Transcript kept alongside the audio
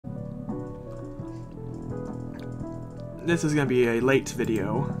this is gonna be a late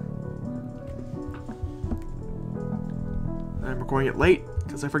video. I'm recording it late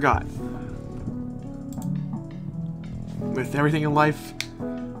because I forgot. With everything in life,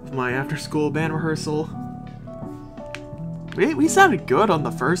 with my after-school band rehearsal, we sounded good on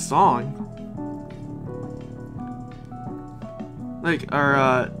the first song. Like,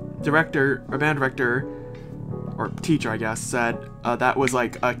 our band director, or teacher I guess, said that was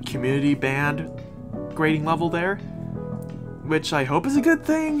like a community band grading level there, which I hope is a good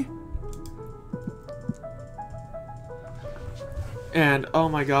thing. And oh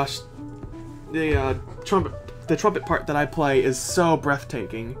my gosh, the trumpet part that I play is so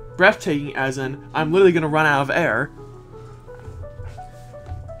breathtaking. Breathtaking as in I'm literally gonna run out of air.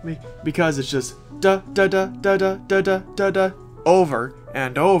 Because it's just da da da da da da da da da over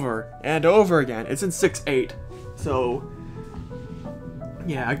and over and over again. It's in 6/8. So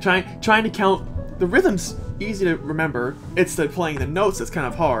yeah, I'm trying to count. The rhythm's easy to remember. It's the playing the notes that's kind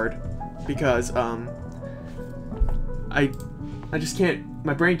of hard because I just can't,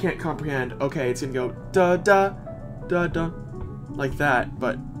 my brain can't comprehend, okay, it's gonna go da da da da like that,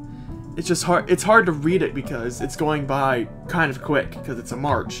 but it's just hard, it's hard to read it because it's going by kind of quick because it's a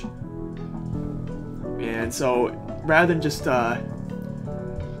march. And so rather than just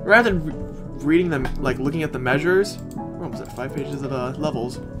reading them, like looking at the measures, we're almost at 5 pages of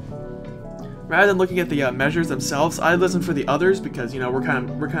levels. Rather than looking at the measures themselves, I listen for the others because, you know, we're kind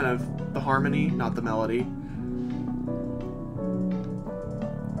of the harmony, not the melody.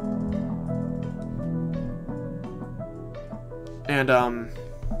 And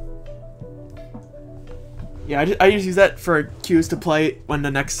yeah, I just use that for cues to play when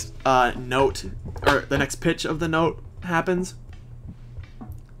the next note or the next pitch of the note happens.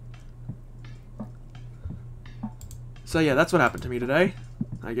 So yeah, that's what happened to me today,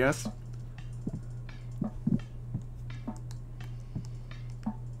 I guess.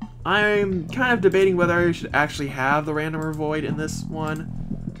 I'm kind of debating whether I should actually have the randomer void in this one.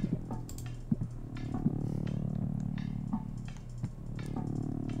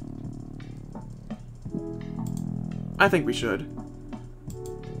 I think we should.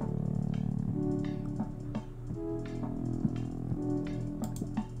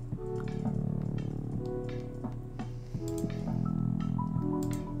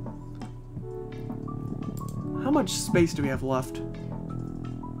 How much space do we have left?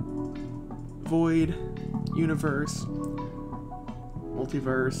 Void, universe,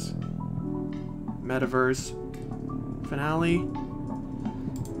 multiverse, metaverse, finale.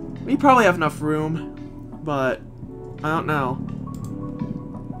 We probably have enough room, but I don't know.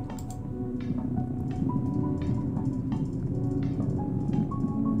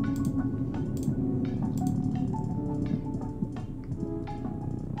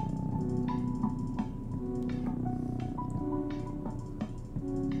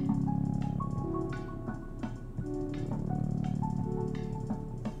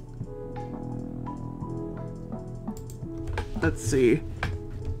 Let's see.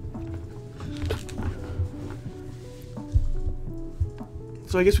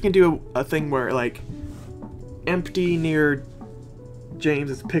 So I guess we can do a thing where, like, empty near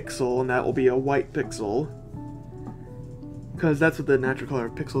James's pixel, and that will be a white pixel. Because that's what the natural color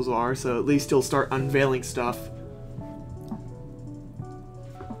of pixels are, so at least he'll start unveiling stuff.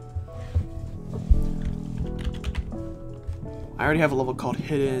 I already have a level called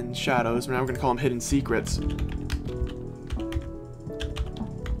Hidden Shadows, but now we're going to call them Hidden Secrets.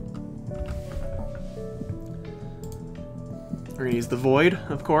 We're gonna use the void,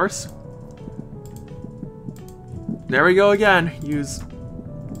 of course. There we go again. Use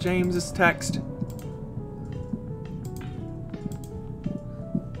James's text.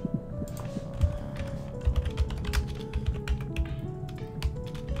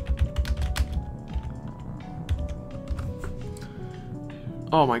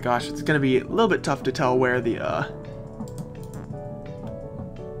 Oh my gosh, it's gonna be a little bit tough to tell where the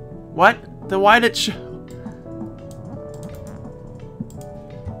what? Then why did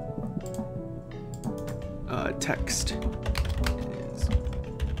text is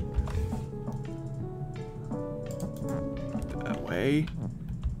that way.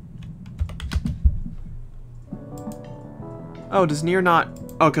 Oh, does near not?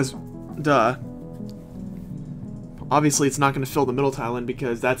 Oh, because duh. Obviously, it's not going to fill the middle tile in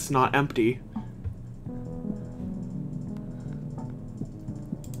because that's not empty.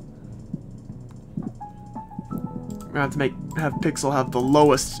 We're gonna have to have Pixel have the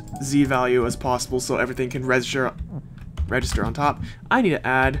lowest Z value as possible so everything can register on top. I need to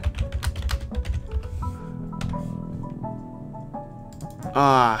add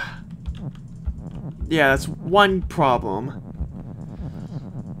Yeah, that's one problem.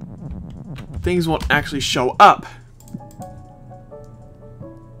 Things won't actually show up.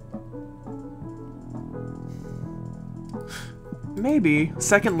 Maybe,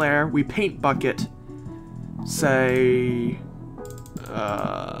 second layer, we paint bucket, say,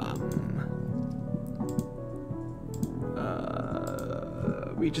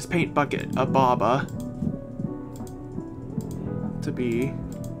 we just paint bucket a Baba to be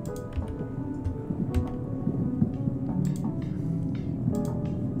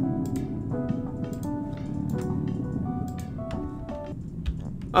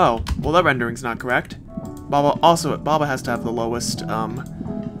oh, well that rendering's not correct. Baba also Baba has to have the lowest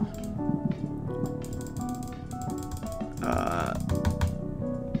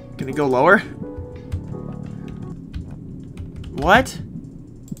can it go lower? What?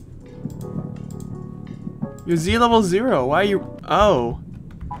 You're Z level 0. Why are you... Oh.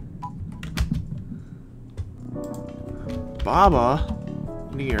 Baba.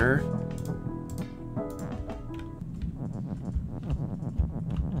 Near.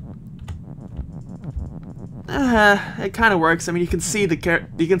 It kind of works. I mean, you can see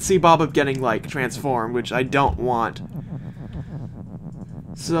Baba getting, like, transformed, which I don't want.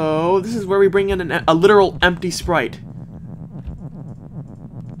 So, this is where we bring in a literal empty sprite.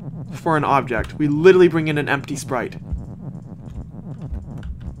 For an object. We literally bring in an empty sprite.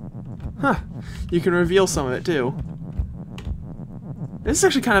 Huh. You can reveal some of it, too. This is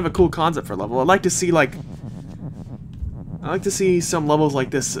actually kind of a cool concept for a level. I'd like to see, like... I like to see some levels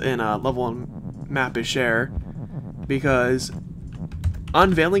like this in a level on Map is Share. Because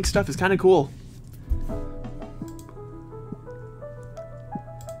unveiling stuff is kind of cool.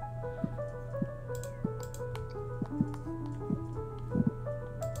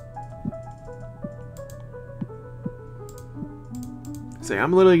 So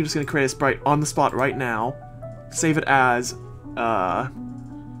I'm literally just going to create a sprite on the spot right now. Save it as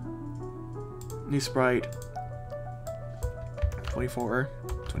new sprite 24,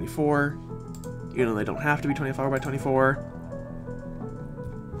 24. Even though they don't have to be 24 by 24.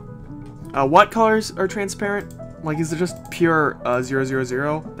 What colors are transparent? Like, is it just pure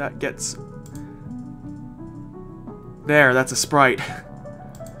 000 that gets... There, that's a sprite.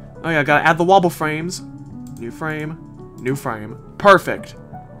 Oh yeah, gotta add the wobble frames. New frame. New frame. Perfect.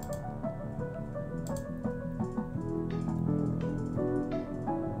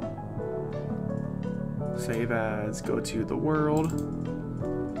 Save as, go to the world.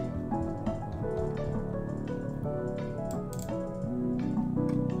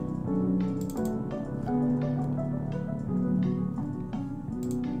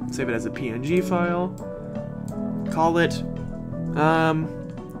 Save it as a PNG file. Call it,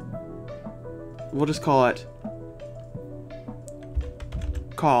 we'll just call it,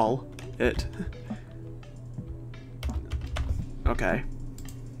 call it. Okay.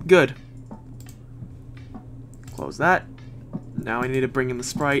 Good. Close that. Now I need to bring in the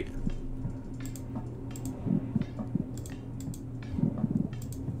sprite.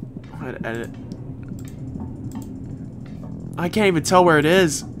 Go ahead and edit. I can't even tell where it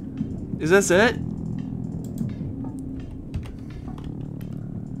is. Is this it?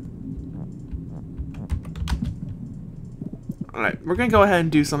 Alright, we're gonna go ahead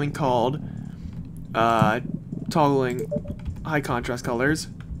and do something called toggling high contrast colors.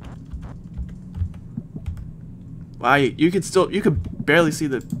 Wow, you could barely see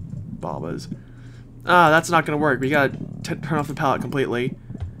the Babas. Ah, that's not gonna work. We gotta turn off the palette completely.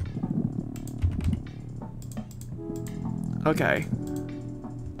 Okay.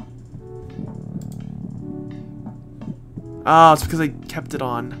 Oh, it's because I kept it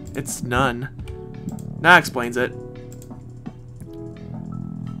on. It's none. That explains it.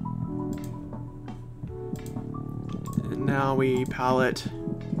 And now we palette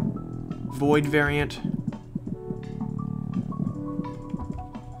void variant.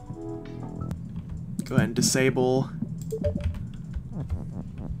 Go ahead and disable.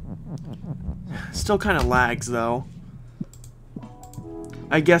 Still kind of lags though.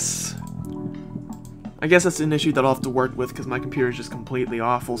 I guess that's an issue that I'll have to work with because my computer is just completely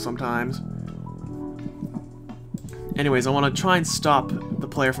awful sometimes. Anyways, I want to try and stop the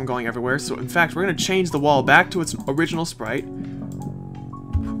player from going everywhere. So in fact, we're going to change the wall back to its original sprite.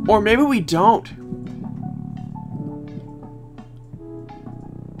 Or maybe we don't.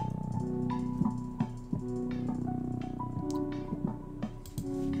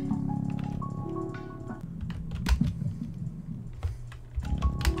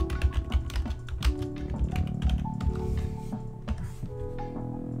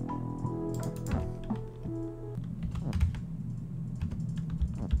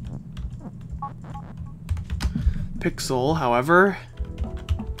 Pixel, however,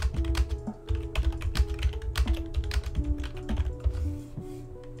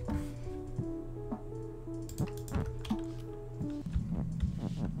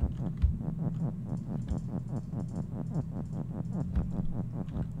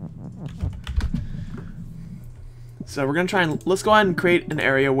 so we're gonna try and let's go ahead and create an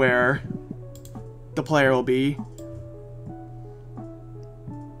area where the player will be.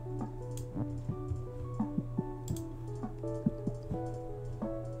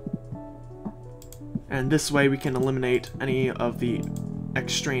 And this way we can eliminate any of the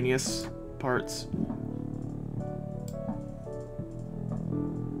extraneous parts.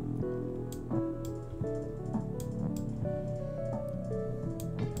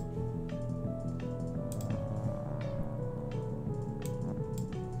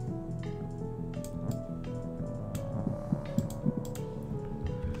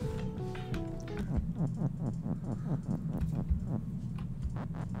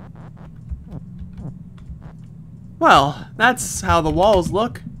 Well, that's how the walls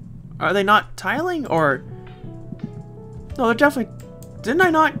look. Are they not tiling, or... No, they're definitely... Didn't I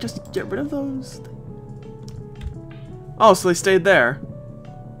not just get rid of those? Oh, so they stayed there.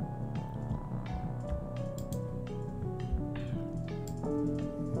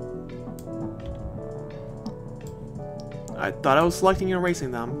 I thought I was selecting and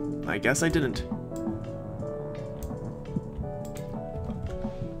erasing them. I guess I didn't.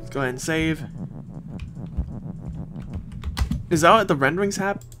 Let's go ahead and save. Is that what the renderings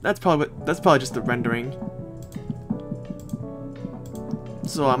have? That's probably just the rendering.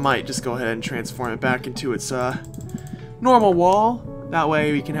 So I might just go ahead and transform it back into its normal wall. That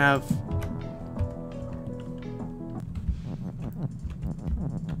way we can have...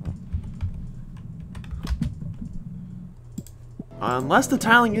 Unless the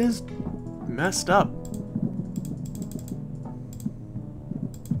tiling is messed up.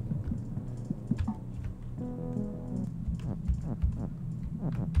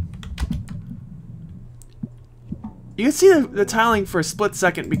 You can see the tiling for a split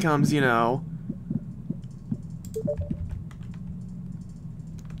second becomes, you know...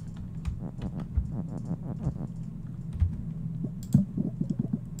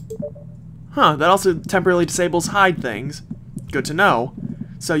 Huh, that also temporarily disables hide things. Good to know.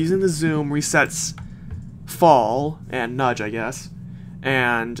 So using the zoom resets fall, and nudge, I guess.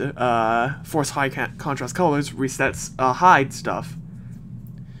 And force high contrast colors resets hide stuff.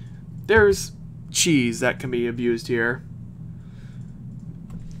 There's cheese that can be abused here.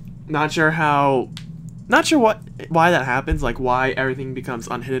 Not sure why that happens, like why everything becomes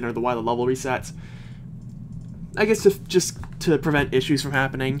unhidden or why the level resets. I guess just to prevent issues from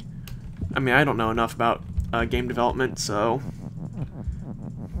happening. I mean, I don't know enough about game development, so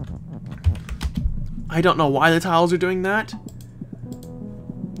I don't know why the tiles are doing that.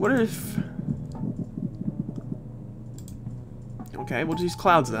 What if... Okay, we'll just use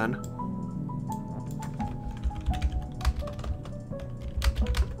clouds then.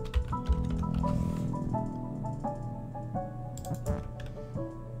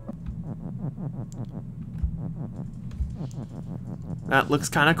 That looks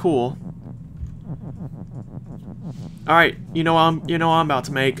kind of cool. All right, you know I'm about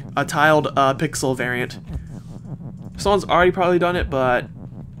to make a tiled pixel variant. Someone's already probably done it, but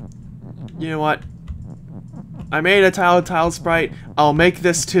you know what? I made a tiled sprite. I'll make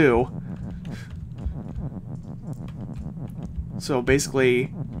this too. So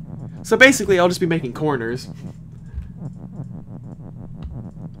basically, I'll just be making corners.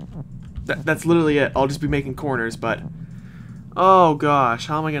 That's literally it. I'll just be making corners, but oh gosh,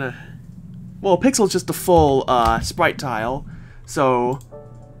 how am I gonna... Well, pixel is just the full sprite tile, so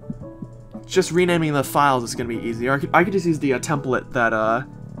just renaming the files is gonna be easy. Or I could just use the template that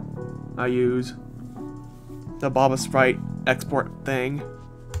I use, the Baba Sprite export thing.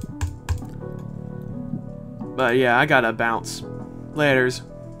 But yeah, I gotta bounce. Laters.